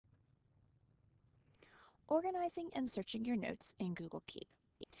organizing and searching your notes in Google Keep.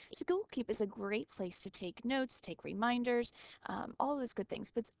 So Google Keep is a great place to take notes, take reminders, all those good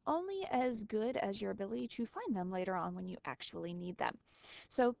things, but it's only as good as your ability to find them later on when you actually need them.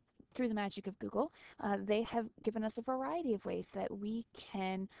 So through the magic of Google, they have given us a variety of ways that we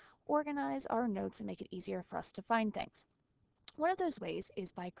can organize our notes and make it easier for us to find things. One of those ways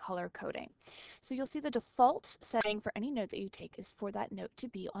is by color coding. So you'll see the default setting for any note that you take is for that note to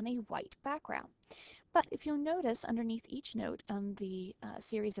be on a white background. But if you'll notice underneath each note on the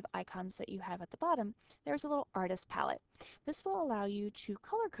series of icons that you have at the bottom, there's a little artist palette. This will allow you to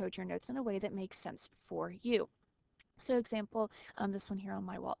color code your notes in a way that makes sense for you. So example, this one here on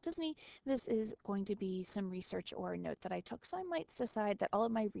my Walt Disney, this is going to be some research or a note that I took. So I might decide that all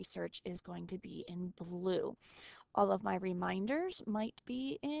of my research is going to be in blue. All of my reminders might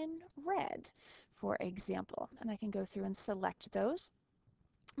be in red, for example, and I can go through and select those.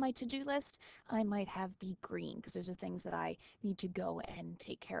 My to-do list, I might have be green because those are things that I need to go and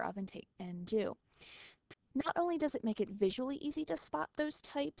take care of and do. Not only does it make it visually easy to spot those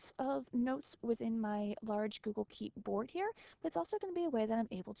types of notes within my large Google Keep board here, but it's also going to be a way that I'm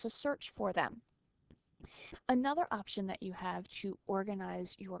able to search for them. Another option that you have to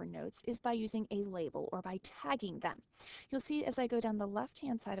organize your notes is by using a label or by tagging them. You'll see as I go down the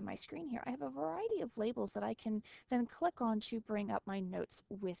left-hand side of my screen here, I have a variety of labels that I can then click on to bring up my notes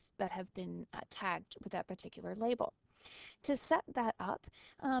that have been tagged with that particular label. To set that up,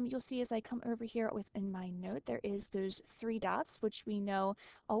 you'll see as I come over here within my note, there is those three dots, which we know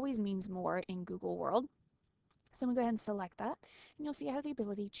always means more in Google World. So I'm going to go ahead and select that, and you'll see I have the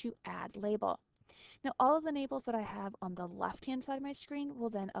ability to add label. Now all of the labels that I have on the left-hand side of my screen will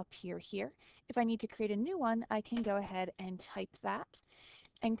then appear here. If I need to create a new one, I can go ahead and type that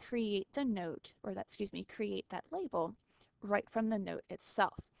and create the note, or that, excuse me, create that label right from the note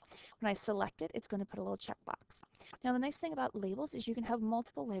itself. When I select it, it's going to put a little checkbox. Now the nice thing about labels is you can have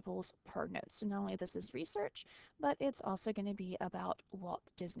multiple labels per note. So not only this is research, but it's also going to be about Walt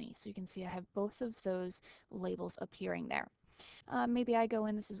Disney. So you can see I have both of those labels appearing there. Maybe I go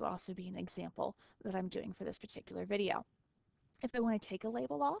in, this will also be an example that I'm doing for this particular video. If I want to take a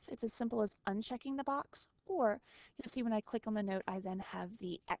label off, it's as simple as unchecking the box, or you'll see when I click on the note, I then have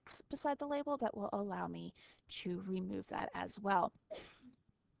the X beside the label that will allow me to remove that as well.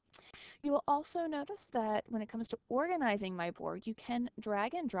 You will also notice that when it comes to organizing my board, you can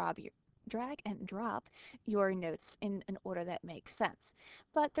drag and drop your notes in an order that makes sense.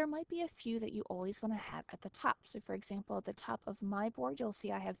 But there might be a few that you always want to have at the top. So for example, at the top of my board, you'll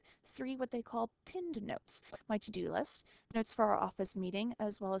see I have three what they call pinned notes. My to-do list, notes for our office meeting,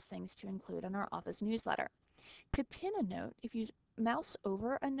 as well as things to include in our office newsletter. To pin a note, if you mouse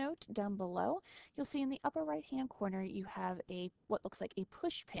over a note down below, you'll see in the upper right hand corner you have what looks like a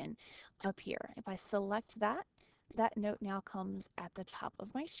push pin up here. If I select that, that note now comes at the top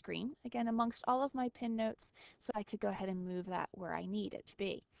of my screen, again amongst all of my pin notes, so I could go ahead and move that where I need it to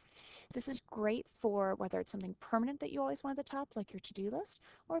be. This is great for whether it's something permanent that you always want at the top, like your to-do list,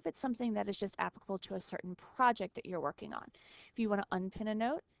 or if it's something that is just applicable to a certain project that you're working on. If you want to unpin a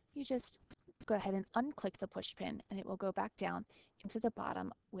note, you just go ahead and unclick the push pin and it will go back down into the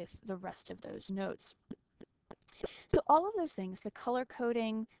bottom with the rest of those notes. So all of those things, the color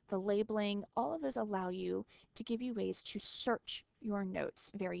coding, the labeling, all of those allow you to give you ways to search your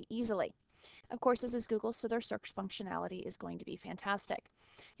notes very easily. Of course, this is Google, so their search functionality is going to be fantastic.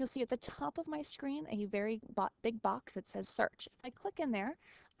 You'll see at the top of my screen a very big box that says search. If I click in there,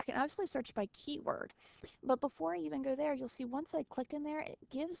 I can obviously search by keyword, but before I even go there, you'll see once I click in there, it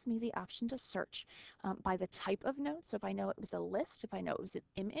gives me the option to search by the type of note. So if I know it was a list, if I know it was an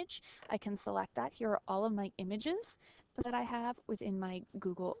image, I can select that. Here are all of my images that I have within my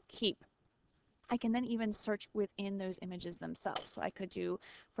Google Keep. I can then even search within those images themselves. So I could do,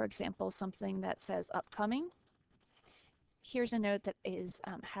 for example, something that says upcoming. Here's a note that is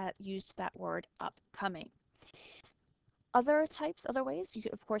had used that word upcoming. Other ways, you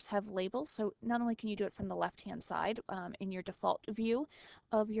could of course have labels. So not only can you do it from the left-hand side in your default view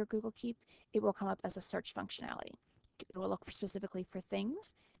of your Google Keep, it will come up as a search functionality. It will look specifically for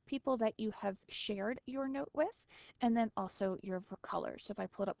things, people that you have shared your note with, and then also your colors. So if I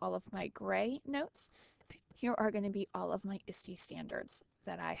pulled up all of my gray notes, here are going to be all of my ISTE standards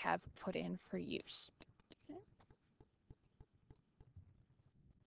that I have put in for use.